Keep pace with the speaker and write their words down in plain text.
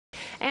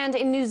And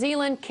in New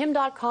Zealand,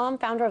 Dotcom,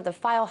 founder of the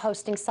file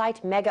hosting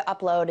site Mega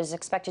Upload, is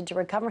expected to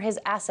recover his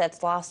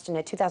assets lost in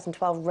a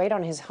 2012 raid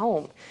on his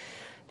home.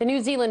 The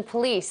New Zealand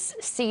police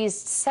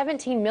seized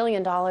 $17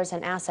 million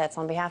in assets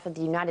on behalf of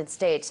the United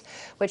States,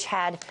 which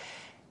had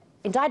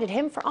indicted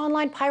him for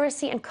online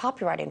piracy and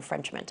copyright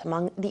infringement,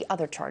 among the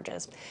other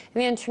charges.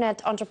 The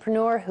internet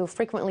entrepreneur, who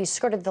frequently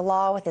skirted the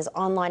law with his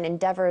online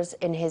endeavors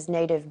in his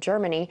native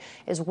Germany,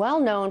 is well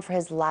known for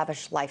his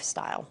lavish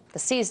lifestyle. The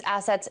seized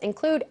assets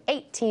include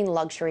 18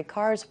 luxury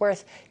cars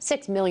worth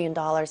 $6 million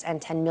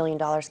and $10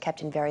 million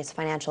kept in various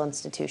financial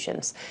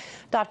institutions.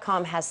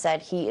 Dotcom has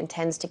said he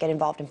intends to get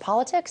involved in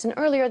politics, and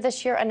earlier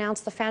this year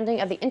announced the founding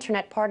of the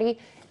Internet Party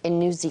in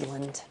New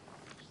Zealand.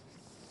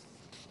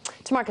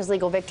 To mark his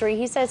legal victory,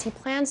 he says he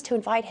plans to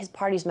invite his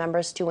party's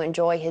members to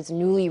enjoy his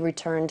newly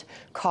returned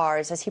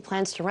cars as he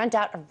plans to rent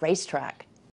out a racetrack.